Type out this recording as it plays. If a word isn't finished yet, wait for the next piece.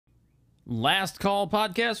Last Call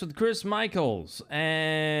podcast with Chris Michaels.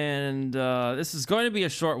 And this is going to be a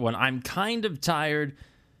short one. I'm kind of tired.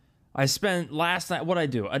 I spent last night, what'd I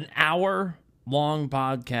do? An hour long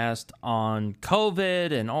podcast on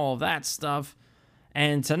COVID and all that stuff.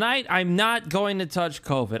 And tonight, I'm not going to touch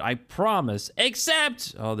COVID. I promise.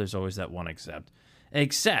 Except, there's always that one except.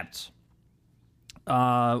 Except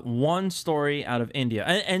one story out of India.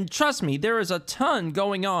 And trust me, there is a ton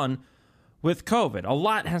going on with COVID. A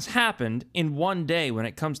lot has happened in one day when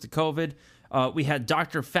it comes to COVID. We had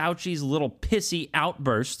Dr. Fauci's little pissy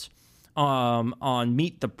outburst on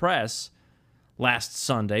Meet the Press last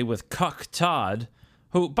Sunday with Cuck Todd,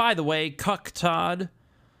 who, by the way, Cuck Todd,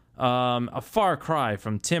 a far cry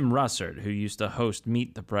from Tim Russert, who used to host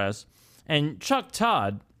Meet the Press. And Chuck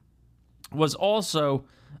Todd was also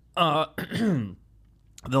the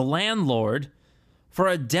landlord for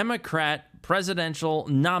a Democrat presidential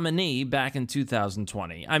nominee back in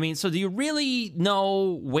 2020. I mean, so do you really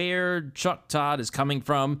know where Chuck Todd is coming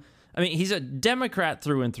from? I mean, he's a Democrat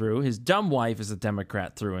through and through. His dumb wife is a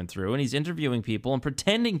Democrat through and through, and he's interviewing people and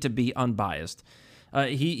pretending to be unbiased.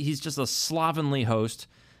 He's just a slovenly host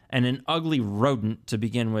and an ugly rodent to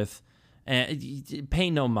begin with. Pay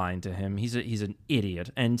no mind to him. He's an idiot,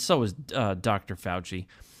 and so is Dr. Fauci.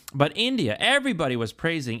 But India, everybody was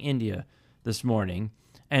praising India this morning,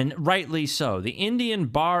 and rightly so. The Indian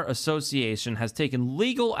Bar Association has taken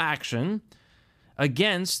legal action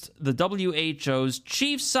against the WHO's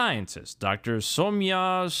chief scientist, Dr.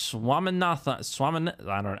 Soumya Swaminathan.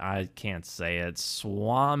 I can't say it.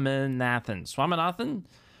 Swaminathan?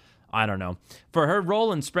 I don't know. For her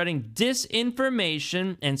role in spreading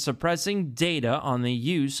disinformation and suppressing data on the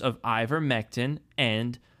use of ivermectin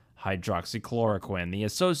and hydroxychloroquine. The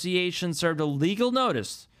association served a legal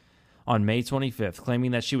notice on May 25th, claiming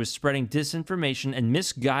that she was spreading disinformation and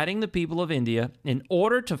misguiding the people of India in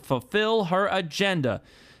order to fulfill her agenda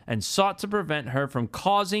and sought to prevent her from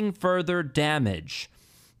causing further damage.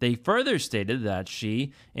 They further stated that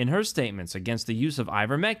she, in her statements against the use of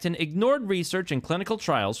ivermectin, ignored research and clinical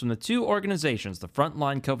trials from the two organizations, the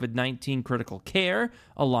Frontline COVID-19 Critical Care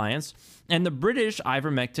Alliance and the British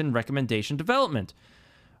Ivermectin Recommendation Development,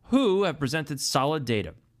 who have presented solid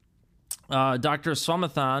data. Dr.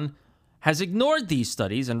 Swaminathan has ignored these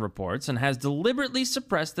studies and reports and has deliberately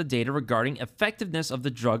suppressed the data regarding effectiveness of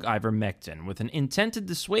the drug ivermectin with an intent to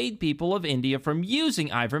dissuade people of India from using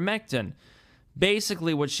ivermectin.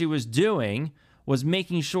 Basically, what she was doing was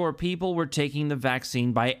making sure people were taking the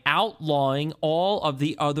vaccine by outlawing all of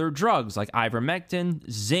the other drugs like ivermectin,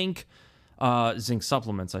 zinc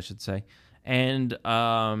supplements, I should say, and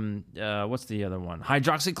what's the other one?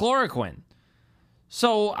 Hydroxychloroquine.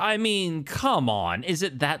 So, I mean, come on. Is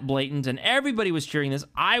it that blatant? And everybody was cheering this.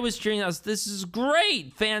 I was cheering this. This is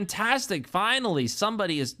great. Fantastic. Finally,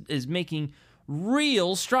 somebody is making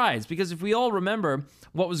real strides. Because if we all remember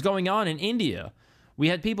what was going on in India, we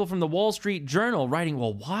had people from the Wall Street Journal writing,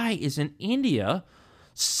 well, why isn't India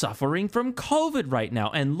suffering from COVID right now?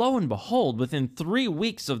 And lo and behold, within 3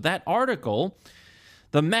 weeks of that article,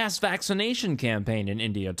 the mass vaccination campaign in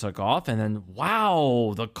India took off, and then,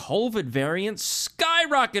 wow, the COVID variant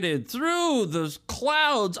skyrocketed through the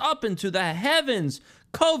clouds up into the heavens.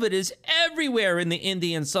 COVID is everywhere in the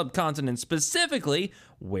Indian subcontinent, specifically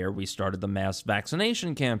where we started the mass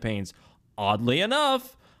vaccination campaigns. Oddly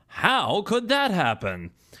enough, how could that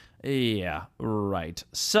happen? Yeah, right.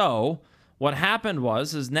 So what happened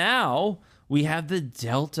is now we have the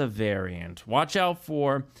Delta variant. Watch out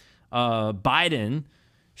for Biden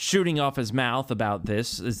shooting off his mouth about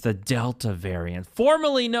this. Is the Delta variant,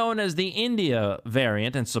 formerly known as the India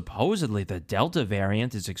variant, and supposedly the Delta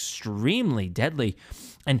variant is extremely deadly.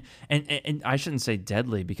 And I shouldn't say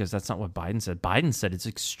deadly because that's not what Biden said. Biden said it's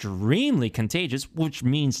extremely contagious, which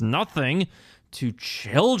means nothing to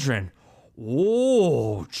children.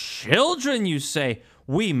 Oh, children, you say?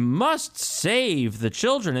 We must save the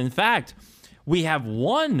children. In fact, we have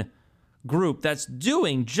one group that's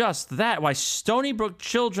doing just that. Why Stony Brook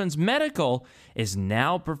Children's Medical is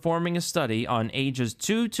now performing a study on ages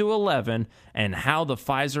 2 to 11 and how the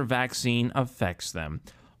Pfizer vaccine affects them.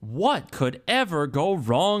 What could ever go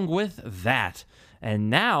wrong with that? And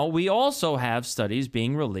now we also have studies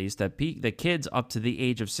being released that the kids up to the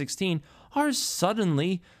age of 16 are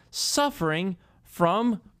suddenly suffering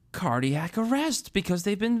from cardiac arrest because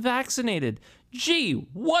they've been vaccinated. Gee,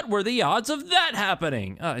 what were the odds of that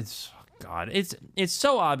happening? It's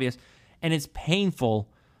so obvious, and it's painful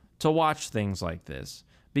to watch things like this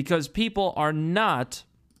because people are not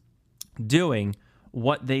doing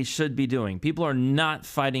what they should be doing. People are not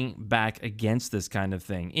fighting back against this kind of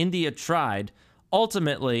thing. India tried.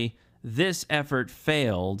 Ultimately, this effort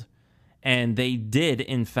failed, And they did,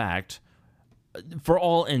 in fact, for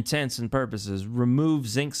all intents and purposes, remove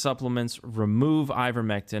zinc supplements, remove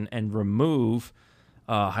ivermectin, and remove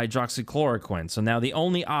hydroxychloroquine. So now the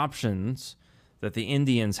only options that the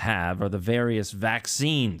Indians have are the various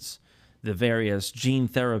vaccines, the various gene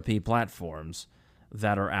therapy platforms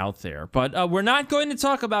that are out there. But we're not going to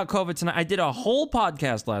talk about COVID tonight. I did a whole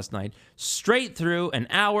podcast last night, straight through, an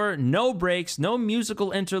hour, no breaks, no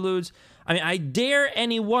musical interludes. I mean, I dare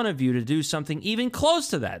any one of you to do something even close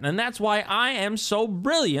to that. And that's why I am so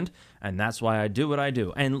brilliant, and that's why I do what I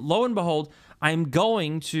do. And lo and behold, I'm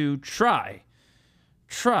going to try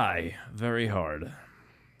very hard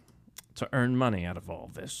to earn money out of all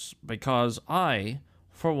this, because I,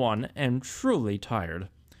 for one, am truly tired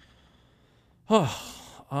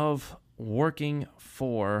of working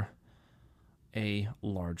for a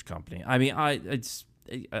large company. I mean,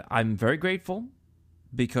 I'm very grateful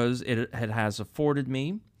because it has afforded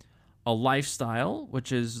me a lifestyle,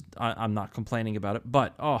 which is, I'm not complaining about it,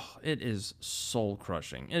 but, it is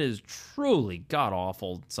soul-crushing. It is truly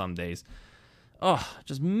god-awful some days.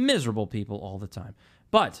 Just miserable people all the time.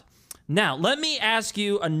 But now, let me ask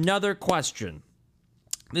you another question.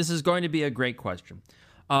 This is going to be a great question.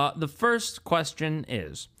 The first question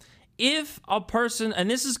is, if a person, and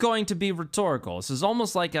this is going to be rhetorical, this is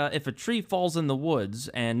almost like if a tree falls in the woods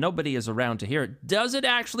and nobody is around to hear it, does it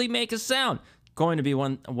actually make a sound? Going to be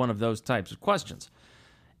one of those types of questions.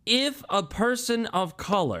 If a person of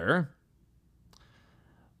color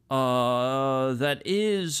that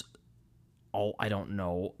is, I don't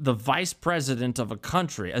know, the vice president of a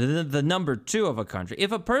country, the number 2 of a country,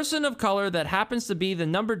 if a person of color that happens to be the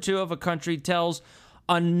number 2 of a country tells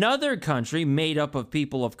another country made up of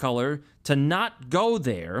people of color to not go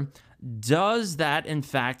there, does that in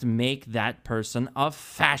fact make that person a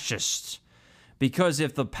fascist? Because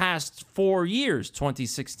if the past 4 years,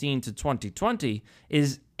 2016 to 2020,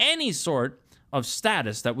 is any sort of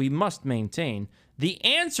status that we must maintain, the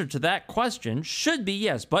answer to that question should be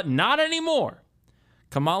yes, but not anymore.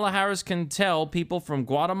 Kamala Harris can tell people from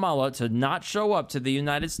Guatemala to not show up to the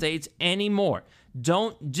United States anymore.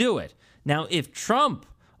 Don't do it. Now, if Trump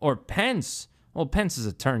or Pence, well, Pence is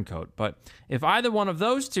a turncoat, but if either one of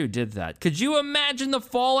those two did that, could you imagine the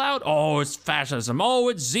fallout? Oh, it's fascism. Oh,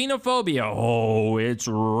 it's xenophobia. Oh, it's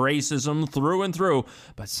racism through and through.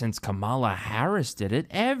 But since Kamala Harris did it,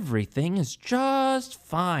 everything is just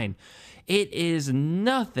fine. It is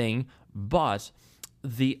nothing but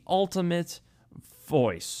the ultimate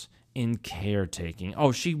voice in caretaking.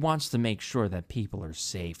 Oh, she wants to make sure that people are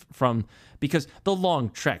safe because the long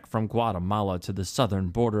trek from Guatemala to the southern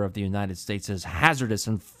border of the United States is hazardous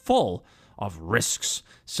and full of risks.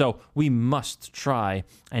 So we must try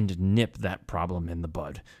and nip that problem in the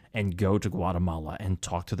bud and go to Guatemala and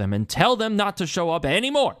talk to them and tell them not to show up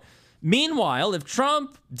anymore. Meanwhile, if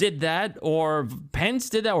Trump did that, or Pence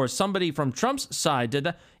did that, or somebody from Trump's side did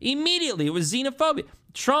that, immediately it was xenophobia.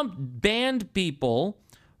 Trump banned people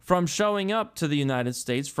from showing up to the United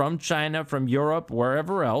States from China, from Europe,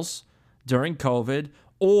 wherever else during COVID,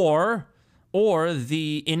 or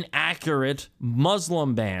the inaccurate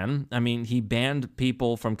Muslim ban. I mean, he banned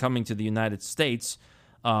people from coming to the United States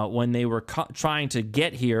when they were trying to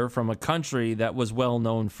get here from a country that was well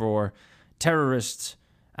known for terrorist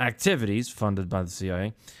activities funded by the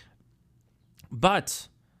CIA. But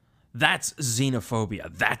that's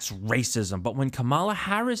xenophobia. That's racism. But when Kamala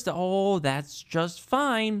Harris, that's just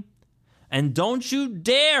fine. And don't you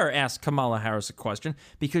dare ask Kamala Harris a question,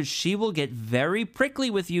 because she will get very prickly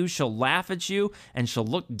with you. She'll laugh at you, and she'll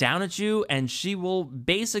look down at you, and she will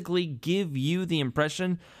basically give you the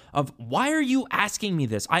impression of, why are you asking me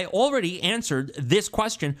this? I already answered this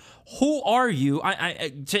question. Who are you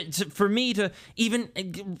for me to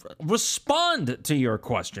even respond to your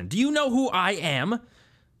question? Do you know who I am?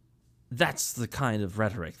 That's the kind of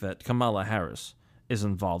rhetoric that Kamala Harris is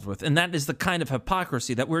involved with, and that is the kind of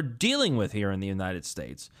hypocrisy that we're dealing with here in the United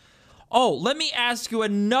States. Oh, let me ask you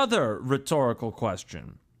another rhetorical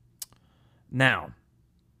question. Now,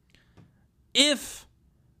 if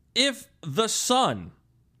the son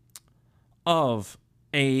of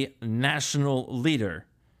a national leader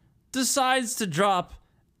decides to drop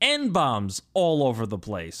N-bombs all over the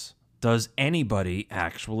place, does anybody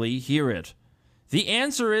actually hear it? The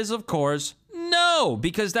answer is, of course, no,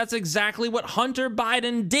 because that's exactly what Hunter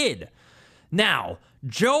Biden did. Now,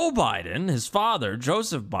 Joe Biden, his father,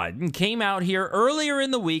 Joseph Biden, came out here earlier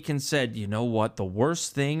in the week and said, you know what, the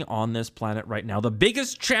worst thing on this planet right now, the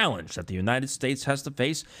biggest challenge that the United States has to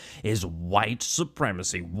face is white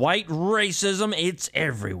supremacy, white racism. It's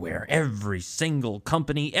everywhere. Every single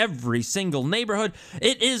company, every single neighborhood,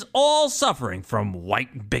 it is all suffering from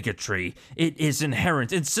white bigotry. It is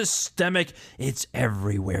inherent. It's systemic. It's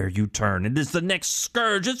everywhere you turn. It is the next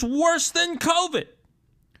scourge. It's worse than COVID.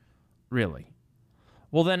 Really?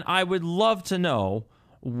 Well, then I would love to know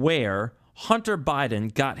where Hunter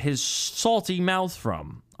Biden got his salty mouth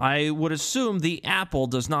from. I would assume the apple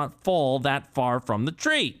does not fall that far from the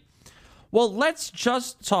tree. Well, let's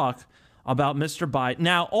just talk about Mr. Biden.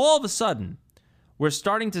 Now, all of a sudden, we're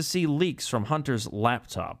starting to see leaks from Hunter's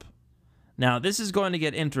laptop. Now, this is going to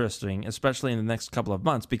get interesting, especially in the next couple of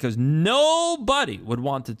months, because nobody would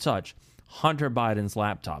want to touch Hunter Biden's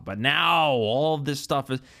laptop. But now all of this stuff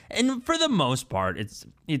is, and for the most part, it's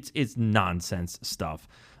nonsense stuff.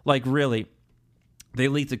 Like, really, they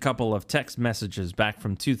leaked a couple of text messages back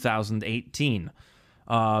from 2018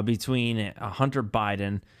 between Hunter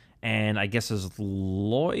Biden and I guess his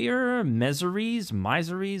lawyer, Messeries,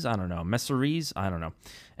 I don't know.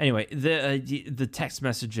 Anyway, the text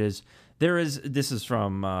messages, this is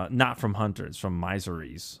from, not from Hunter, it's from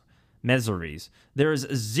Messeries. There is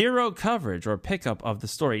zero coverage or pickup of the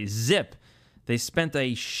story. Zip. They spent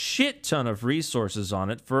a shit ton of resources on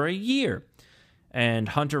it for a year. And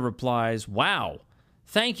Hunter replies, wow,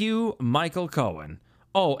 thank you, Michael Cohen.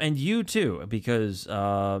 Oh, and you too, because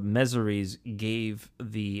Messeries gave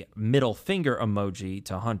the middle finger emoji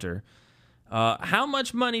to Hunter. How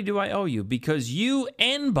much money do I owe you? Because you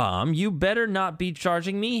N-bomb, you better not be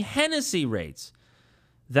charging me Hennessy rates.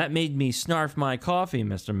 That made me snarf my coffee,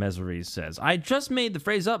 Mr. Messeries says. I just made the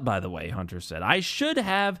phrase up, by the way, Hunter said. I should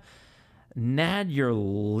have nad your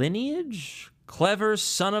lineage? Clever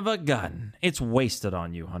son of a gun. It's wasted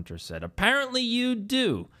on you, Hunter said. Apparently you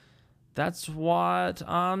do. That's what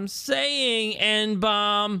I'm saying,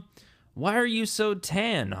 N-bomb. Why are you so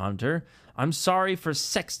tan, Hunter? I'm sorry for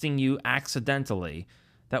sexting you accidentally.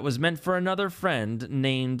 That was meant for another friend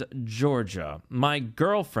named Georgia. My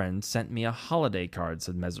girlfriend sent me a holiday card,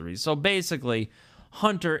 said Messeries. So basically,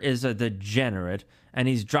 Hunter is a degenerate, and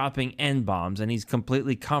he's dropping N-bombs, and he's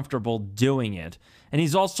completely comfortable doing it. And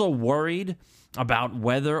he's also worried about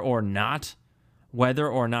whether or not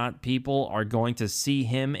people are going to see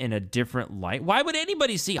him in a different light. Why would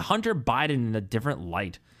anybody see Hunter Biden in a different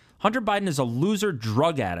light? Hunter Biden is a loser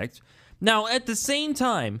drug addict. Now, at the same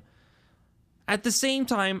time,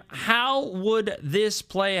 how would this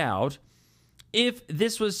play out if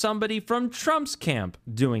this was somebody from Trump's camp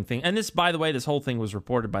doing things? And this, by the way, this whole thing was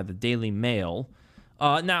reported by the Daily Mail.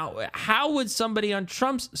 Now, how would somebody on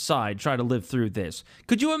Trump's side try to live through this?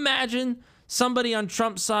 Could you imagine somebody on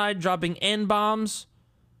Trump's side dropping N-bombs?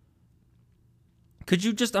 Could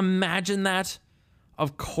you just imagine that?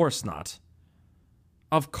 Of course not.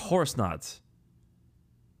 Of course not.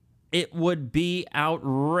 It would be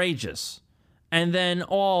outrageous. And then,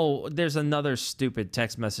 there's another stupid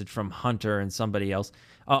text message from Hunter and somebody else.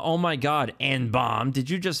 Oh my God, N-bomb. Did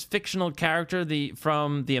you just fictional character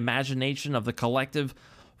from the imagination of the collective?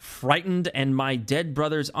 Frightened and my dead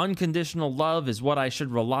brother's unconditional love is what I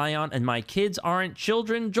should rely on, and my kids aren't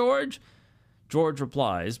children, George? George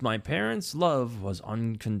replies, my parents' love was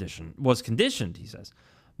conditioned, he says.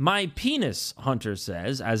 My penis, Hunter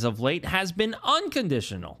says, as of late has been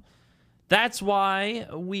unconditional. That's why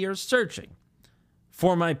we are searching.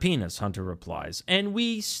 For my penis, Hunter replies, and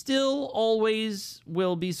we still always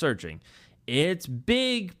will be searching. It's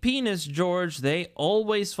big penis, George. They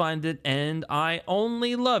always find it, and I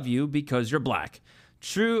only love you because you're black.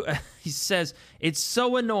 True, he says, it's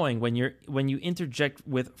so annoying when you interject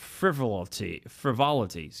with frivolity,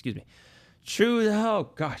 excuse me. True, oh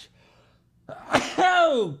gosh.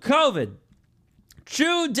 Oh, COVID.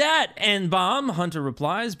 True dat, N-bomb, Hunter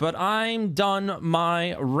replies, but I'm done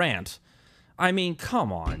my rant. I mean,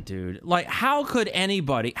 come on, dude. Like, how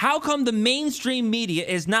come the mainstream media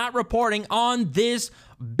is not reporting on this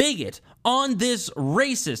bigot, on this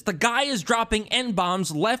racist? The guy is dropping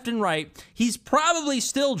N-bombs left and right. He's probably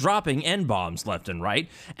still dropping N-bombs left and right.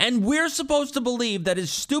 And we're supposed to believe that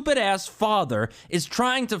his stupid-ass father is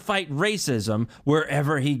trying to fight racism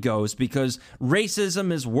wherever he goes, because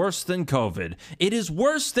racism is worse than COVID. It is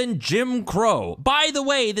worse than Jim Crow. By the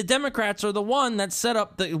way, the Democrats are the ones that set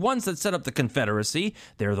up the Confederacy.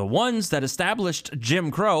 They're the ones that established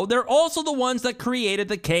Jim Crow. They're also the ones that created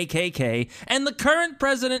the KKK. And the current president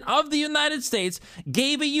president of the United States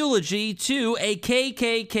gave a eulogy to a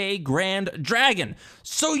KKK Grand Dragon.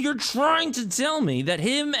 So you're trying to tell me that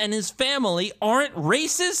him and his family aren't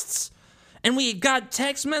racists? And we got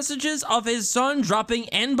text messages of his son dropping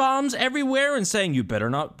N-bombs everywhere and saying, "You better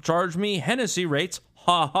not charge me Hennessy rates.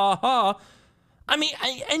 Ha ha ha." I mean,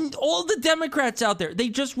 and all the Democrats out there, they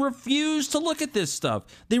just refuse to look at this stuff.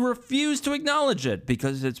 They refuse to acknowledge it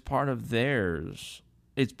because it's part of theirs.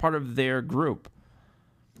 It's part of their group.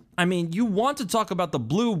 I mean, you want to talk about the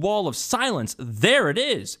blue wall of silence. There it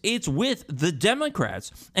is. It's with the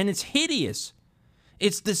Democrats, and it's hideous.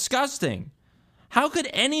 It's disgusting. How could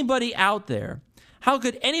anybody out there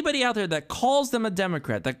that calls them a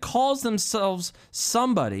Democrat, that calls themselves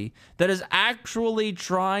somebody that is actually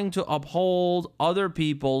trying to uphold other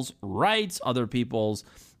people's rights, other people's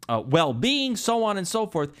well-being, so on and so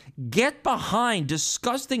forth, get behind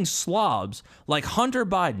disgusting slobs like Hunter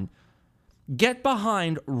Biden, get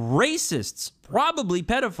behind racists, probably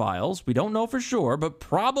pedophiles, we don't know for sure, but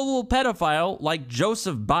probable pedophile like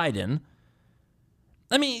Joseph Biden?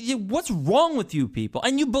 I mean, what's wrong with you people?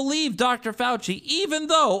 And you believe Dr. Fauci, even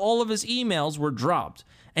though all of his emails were dropped.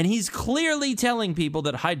 And he's clearly telling people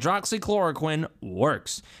that hydroxychloroquine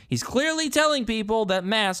works. He's clearly telling people that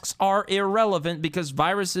masks are irrelevant because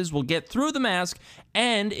viruses will get through the mask.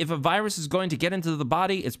 And if a virus is going to get into the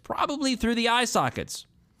body, it's probably through the eye sockets.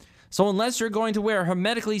 So unless you're going to wear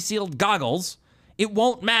hermetically sealed goggles, it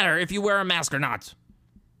won't matter if you wear a mask or not.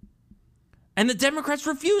 And the Democrats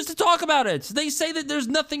refuse to talk about it. They say that there's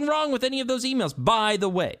nothing wrong with any of those emails. By the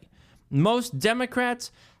way, most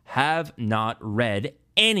Democrats have not read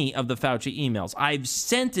any of the Fauci emails. I've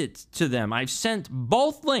sent it to them. I've sent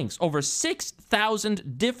both links, over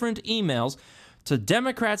 6,000 different emails to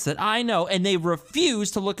Democrats that I know, and they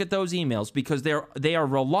refuse to look at those emails because they are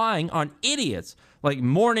relying on idiots like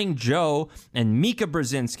Morning Joe and Mika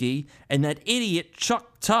Brzezinski and that idiot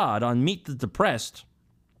Chuck Todd on Meet the Depressed.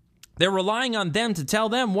 They're relying on them to tell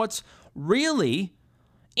them what's really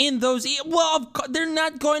in those well, they're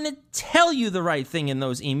not going to tell you the right thing in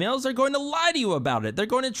those emails. They're going to lie to you about it. They're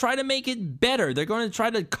going to try to make it better. They're going to try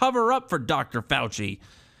to cover up for Dr. Fauci.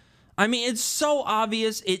 I mean, it's so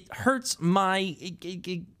obvious. It hurts my...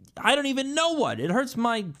 I don't even know what. It hurts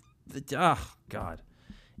my... Oh, God.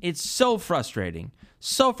 It's so frustrating.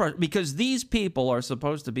 So frustrating because these people are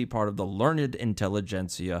supposed to be part of the learned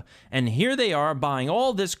intelligentsia, and here they are buying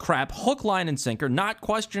all this crap, hook, line, and sinker, not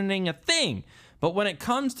questioning a thing. But when it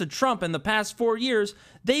comes to Trump in the past 4 years,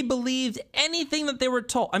 they believed anything that they were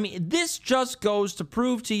told. I mean, this just goes to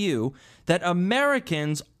prove to you that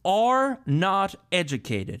Americans are not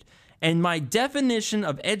educated. And my definition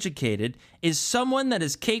of educated is someone that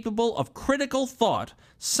is capable of critical thought,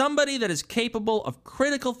 somebody that is capable of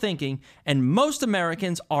critical thinking, and most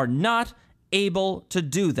Americans are not able to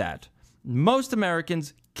do that. Most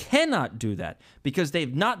Americans cannot do that because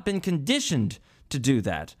they've not been conditioned to do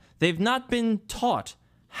that. They've not been taught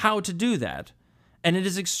how to do that. And it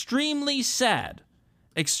is extremely sad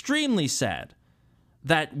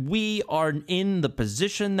that we are in the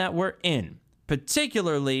position that we're in,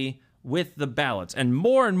 particularly with the ballots. And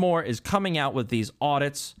more is coming out with these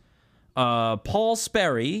audits. Paul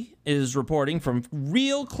Sperry is reporting from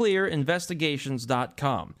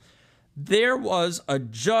RealClearInvestigations.com. There was a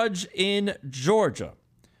judge in Georgia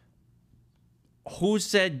who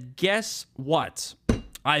said, guess what?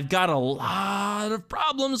 I've got a lot of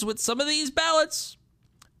problems with some of these ballots,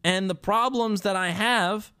 and the problems that I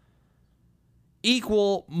have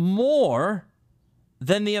equal more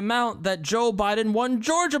than the amount that Joe Biden won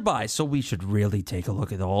Georgia by. So we should really take a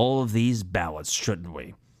look at all of these ballots, shouldn't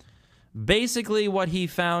we? Basically, what he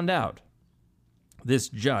found out, this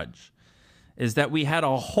judge, is that we had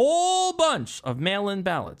a whole bunch of mail-in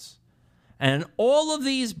ballots. And all of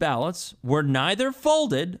these ballots were neither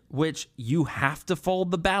folded, which you have to fold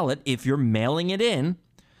the ballot if you're mailing it in.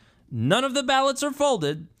 None of the ballots are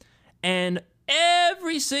folded. And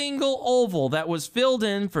every single oval that was filled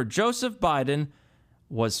in for Joseph Biden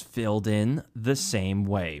was filled in the same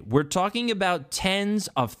way. We're talking about tens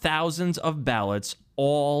of thousands of ballots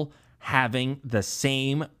all having the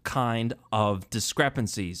same kind of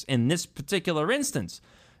discrepancies. In this particular instance,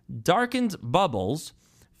 darkened bubbles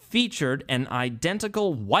featured an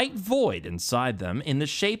identical white void inside them in the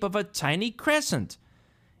shape of a tiny crescent,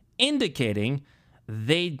 indicating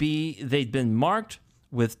they'd been marked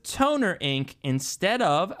with toner ink instead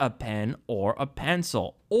of a pen or a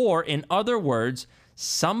pencil. Or, in other words,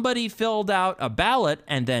 somebody filled out a ballot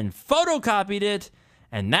and then photocopied it,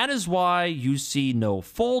 and that is why you see no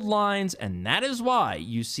fold lines, and that is why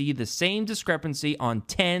you see the same discrepancy on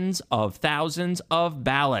tens of thousands of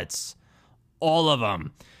ballots. all of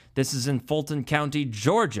them. This is in Fulton County,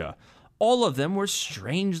 Georgia. All of them were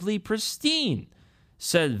strangely pristine,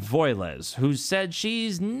 said Voiles, who said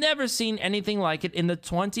she's never seen anything like it in the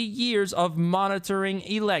 20 years of monitoring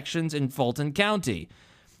elections in Fulton County.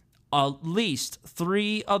 At least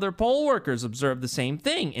 3 other poll workers observed the same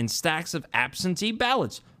thing in stacks of absentee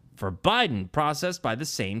ballots for Biden processed by the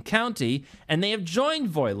same county, and they have joined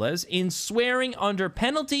Voiles in swearing under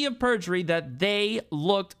penalty of perjury that they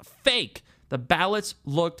looked fake. The ballots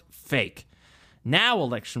looked fake. Now,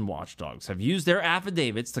 election watchdogs have used their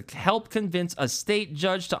affidavits to help convince a state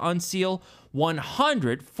judge to unseal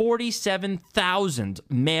 147,000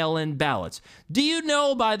 mail-in ballots. Do you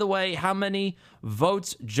know, by the way, how many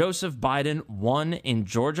votes Joseph Biden won in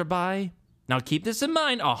Georgia by? Now, keep this in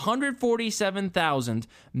mind, 147,000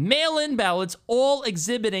 mail-in ballots, all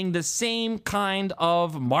exhibiting the same kind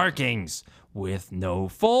of markings, with no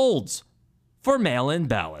folds for mail-in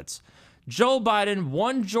ballots. Joe Biden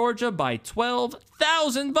won Georgia by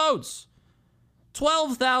 12,000 votes.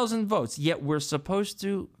 12,000 votes, yet we're supposed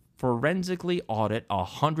to forensically audit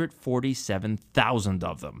 147,000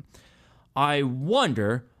 of them. I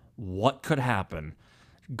wonder what could happen.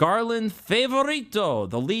 Garland Favorito,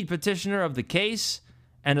 the lead petitioner of the case,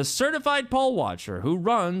 and a certified poll watcher who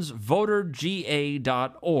runs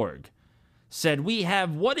voterga.org, said we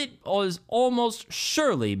have what it was almost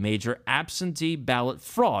surely major absentee ballot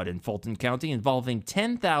fraud in Fulton County involving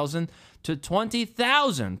 10,000 to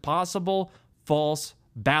 20,000 possible false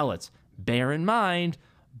ballots. Bear in mind,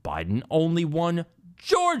 Biden only won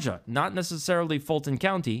Georgia, not necessarily Fulton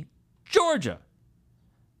County, Georgia,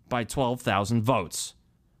 by 12,000 votes.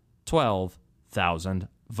 12,000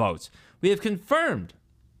 votes. We have confirmed,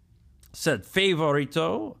 said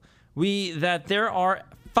Favorito, that there are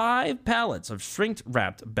 5 pallets of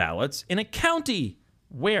shrink-wrapped ballots in a county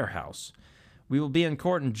warehouse. We will be in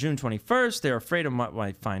court on June 21st. They're afraid of what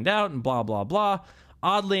might find out and blah, blah, blah.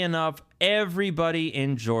 Oddly enough, everybody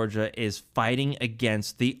in Georgia is fighting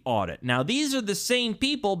against the audit. Now, these are the same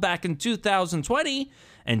people back in 2020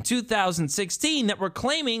 and 2016 that were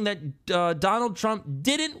claiming that Donald Trump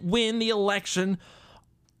didn't win the election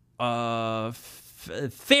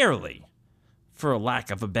fairly, for a lack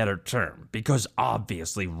of a better term, because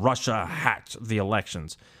obviously Russia hacked the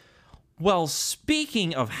elections. Well,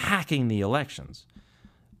 speaking of hacking the elections,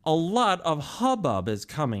 a lot of hubbub is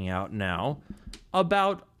coming out now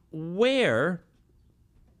about where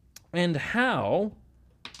and how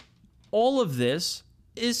all of this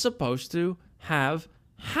is supposed to have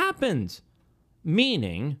happened,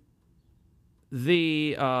 meaning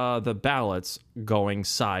the ballots going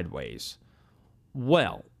sideways.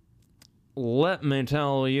 Well, let me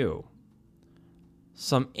tell you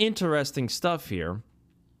some interesting stuff here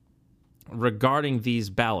regarding these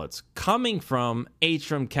ballots coming from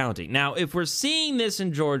Antrim County. Now, if we're seeing this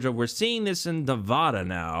in Georgia, we're seeing this in Nevada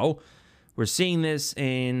now, we're seeing this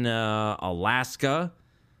in Alaska.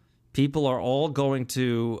 People are all going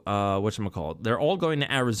to, they're all going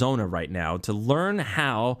to Arizona right now to learn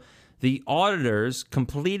how the auditors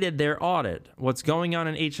completed their audit. What's going on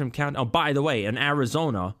in Antrim County? Oh, by the way, in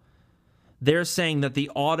Arizona, they're saying that the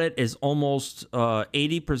audit is almost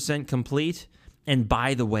 80% complete. And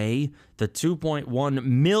by the way, the 2.1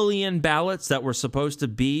 million ballots that were supposed to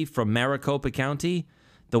be from Maricopa County,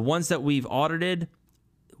 the ones that we've audited,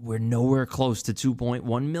 we're nowhere close to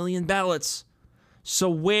 2.1 million ballots. So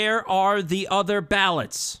where are the other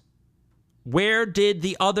ballots? Where did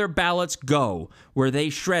the other ballots go? Were they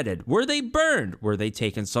shredded? Were they burned? Were they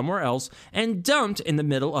taken somewhere else and dumped in the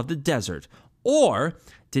middle of the desert? Or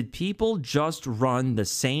did people just run the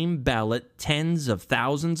same ballot tens of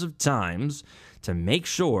thousands of times to make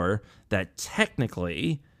sure that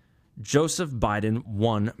technically Joseph Biden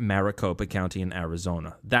won Maricopa County in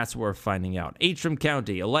Arizona? That's what we're finding out. Antrim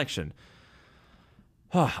County election.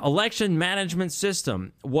 Election management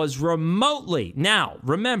system was remotely, now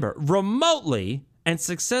remember, remotely and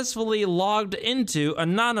successfully logged into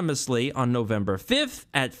anonymously on November 5th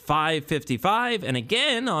at 5:55 and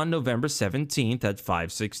again on November 17th at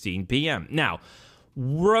 5:16 p.m. Now,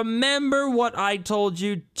 remember what I told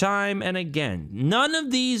you time and again. None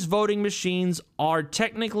of these voting machines are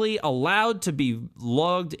technically allowed to be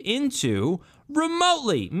logged into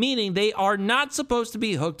remotely, meaning they are not supposed to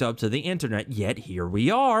be hooked up to the internet, yet here we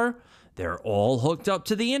are. They're all hooked up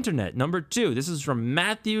to the internet. Number 2, this is from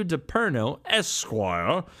Matthew DePerno,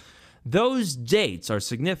 Esquire. Those dates are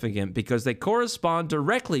significant because they correspond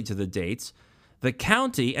directly to the dates the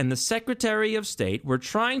county and the Secretary of State were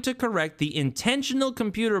trying to correct the intentional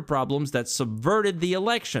computer problems that subverted the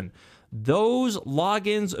election. those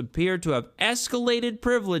logins appear to have escalated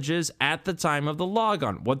privileges at the time of the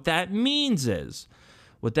logon. What that means is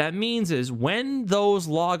when those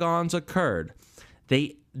logons occurred,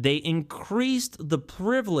 they increased the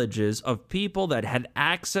privileges of people that had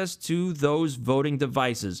access to those voting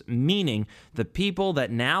devices, meaning the people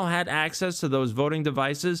that now had access to those voting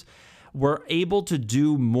devices were able to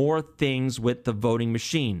do more things with the voting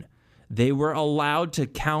machine. They were allowed to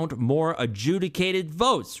count more adjudicated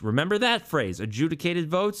votes. Remember that phrase, adjudicated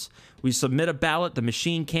votes? We submit a ballot, the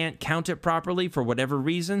machine can't count it properly for whatever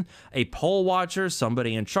reason. A poll watcher,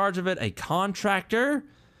 somebody in charge of it, a contractor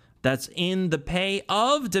that's in the pay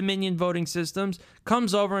of Dominion Voting Systems,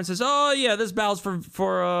 comes over and says, oh yeah, this ballot's for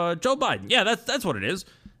Joe Biden. Yeah, that's what it is.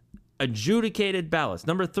 Adjudicated ballots.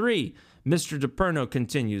 Number 3, Mr. DePerno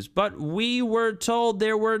continues, but we were told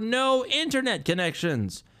there were no internet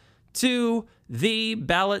connections to the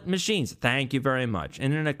ballot machines. Thank you very much.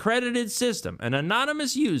 In an accredited system, an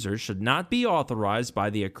anonymous user should not be authorized by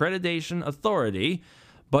the accreditation authority,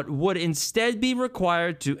 but would instead be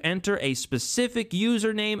required to enter a specific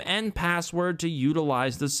username and password to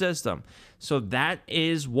utilize the system. So that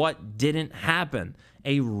is what didn't happen.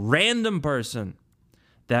 A random person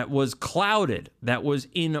that was clouded, that was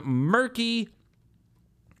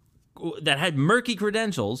that had murky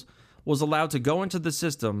credentials, was allowed to go into the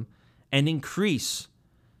system and increase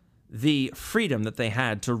the freedom that they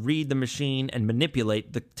had to read the machine and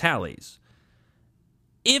manipulate the tallies.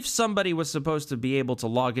 If somebody was supposed to be able to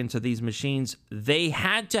log into these machines, they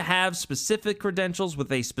had to have specific credentials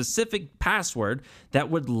with a specific password that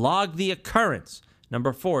would log the occurrence.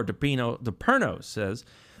 Number 4, DePerno says,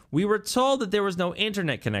 we were told that there was no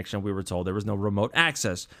internet connection. We were told there was no remote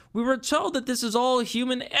access. We were told that this is all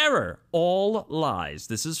human error. All lies.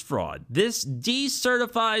 This is fraud. This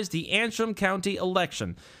decertifies the Antrim County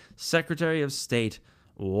election. Secretary of State,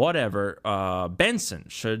 whatever, Benson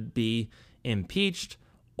should be impeached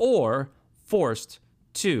or forced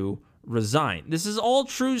to resign. This is all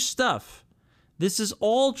true stuff.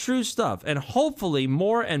 And hopefully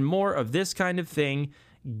more and more of this kind of thing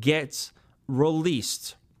gets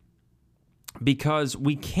released, because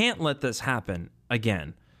we can't let this happen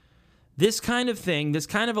again. This kind of thing, this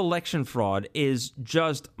kind of election fraud is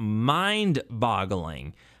just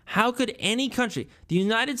mind-boggling. How could any country, the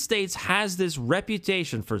United States has this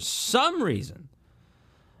reputation for some reason,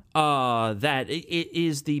 that it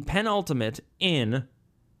is the penultimate in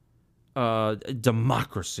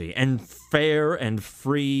democracy and fair and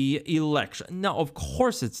free election. No, of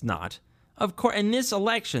course it's not. Of course, and this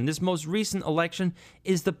election, this most recent election,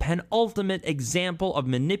 is the penultimate example of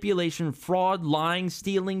manipulation, fraud, lying,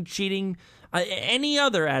 stealing, cheating, any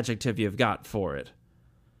other adjective you've got for it.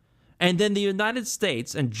 And then the United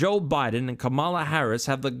States and Joe Biden and Kamala Harris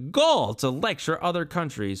have the gall to lecture other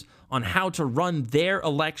countries on how to run their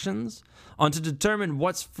elections, on to determine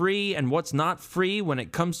what's free and what's not free when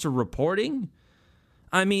it comes to reporting.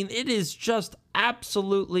 I mean, it is just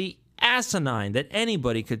absolutely asinine that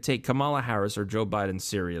anybody could take Kamala Harris or Joe Biden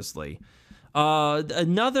seriously.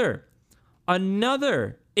 Another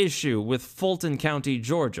issue with Fulton County,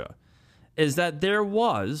 Georgia, is that there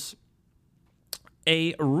was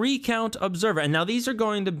a recount observer. And now these are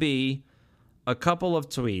going to be a couple of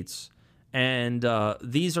tweets, and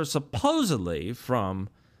these are supposedly from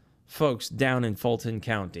folks down in Fulton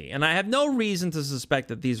County. And I have no reason to suspect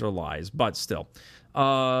that these are lies, but still.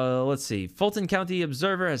 Let's see. Fulton County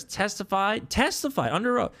Observer has testified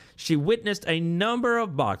under oath. She witnessed a number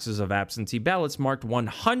of boxes of absentee ballots marked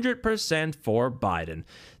 100% for Biden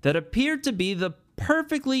that appeared to be the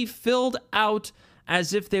perfectly filled out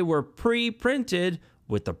as if they were pre-printed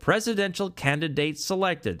with the presidential candidate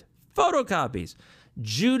selected. Photocopies.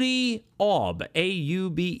 Judy Aube,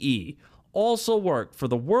 A-U-B-E, also worked for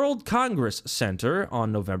the World Congress Center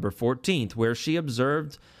on November 14th, where she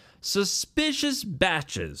observed suspicious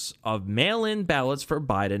batches of mail-in ballots for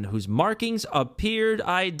Biden whose markings appeared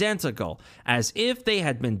identical, as if they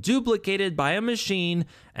had been duplicated by a machine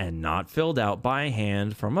and not filled out by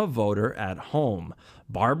hand from a voter at home.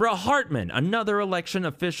 Barbara Hartman, another election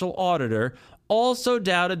official auditor, also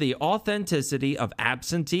doubted the authenticity of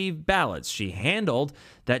absentee ballots she handled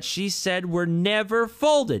that she said were never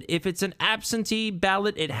folded. If it's an absentee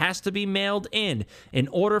ballot, it has to be mailed in. In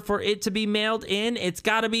order for it to be mailed in, it's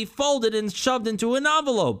got to be folded and shoved into an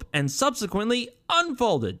envelope and subsequently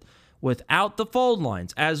unfolded without the fold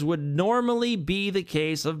lines, as would normally be the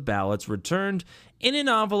case of ballots returned in an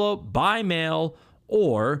envelope by mail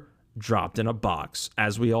or dropped in a box.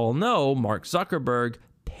 As we all know, Mark Zuckerberg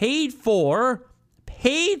paid for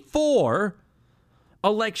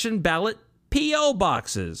election ballot P.O.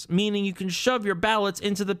 boxes, meaning you can shove your ballots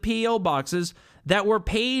into the P.O. boxes that were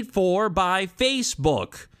paid for by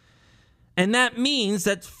Facebook. And that means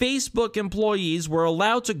that Facebook employees were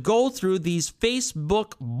allowed to go through these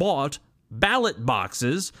Facebook-bought ballot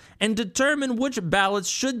boxes and determine which ballots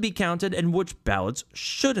should be counted and which ballots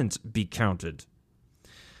shouldn't be counted.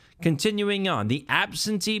 Continuing on, the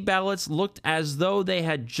absentee ballots looked as though they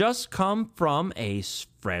had just come from a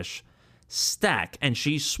fresh stack, and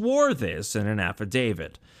she swore this in an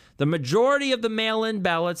affidavit. The majority of the mail-in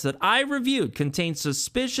ballots that I reviewed contained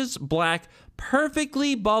suspicious black,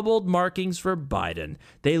 perfectly bubbled markings for Biden.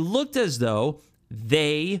 They looked as though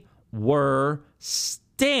they were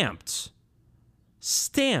stamped.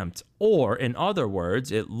 Or, in other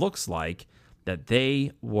words, it looks like that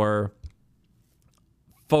they were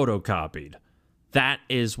photocopied. That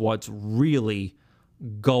is what's really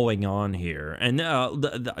going on here. And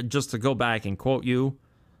just to go back and quote you,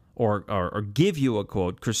 or give you a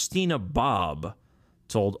quote, Christina Bobb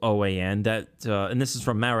told OAN that, and this is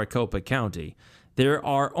from Maricopa County, there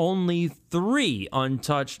are only 3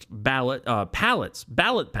 untouched ballot pallets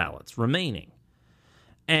remaining.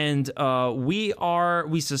 And we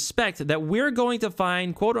suspect that we're going to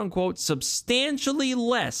find, quote unquote, substantially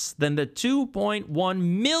less than the 2.1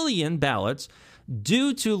 million ballots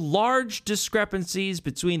due to large discrepancies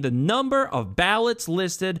between the number of ballots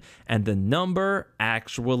listed and the number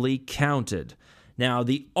actually counted. Now,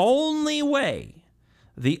 the only way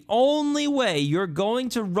you're going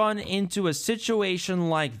to run into a situation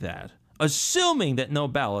like that, assuming that no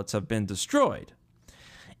ballots have been destroyed,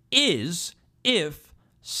 is if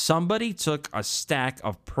somebody took a stack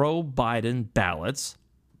of pro-Biden ballots,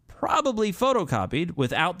 probably photocopied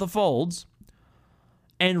without the folds,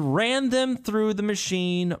 and ran them through the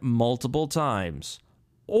machine multiple times.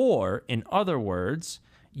 Or, in other words,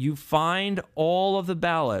 you find all of the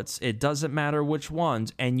ballots, it doesn't matter which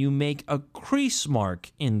ones, and you make a crease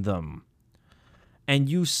mark in them. And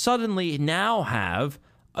you suddenly now have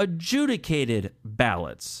adjudicated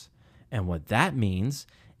ballots. And what that means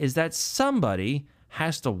is that somebody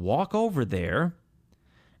has to walk over there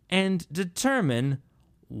and determine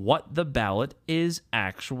what the ballot is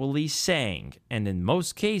actually saying. And in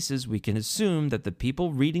most cases, we can assume that the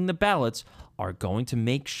people reading the ballots are going to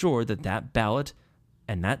make sure that that ballot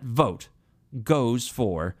and that vote goes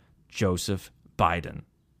for Joseph Biden.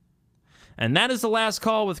 And that is the last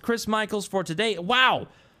call with Chris Michaels for today. Wow,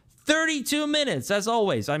 32 minutes. As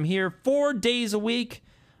always, I'm here 4 days a week.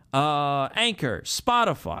 Anchor,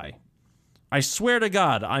 Spotify. I swear to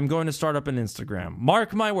God, I'm going to start up an Instagram.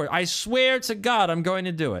 Mark my word. I swear to God, I'm going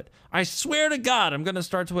to do it. I swear to God, I'm going to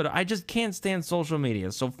start Twitter. I just can't stand social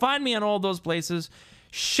media. So find me on all those places.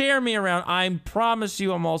 Share me around. I promise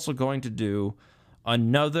you I'm also going to do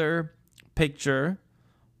another picture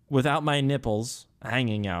without my nipples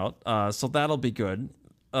hanging out. So that'll be good.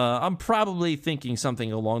 I'm probably thinking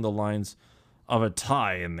something along the lines of a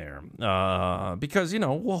tie in there. Because,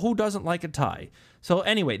 well, who doesn't like a tie? So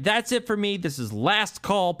anyway, that's it for me. This is Last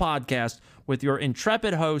Call Podcast with your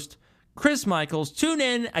intrepid host, Chris Michaels. Tune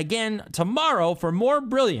in again tomorrow for more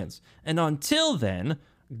brilliance. And until then,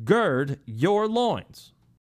 gird your loins.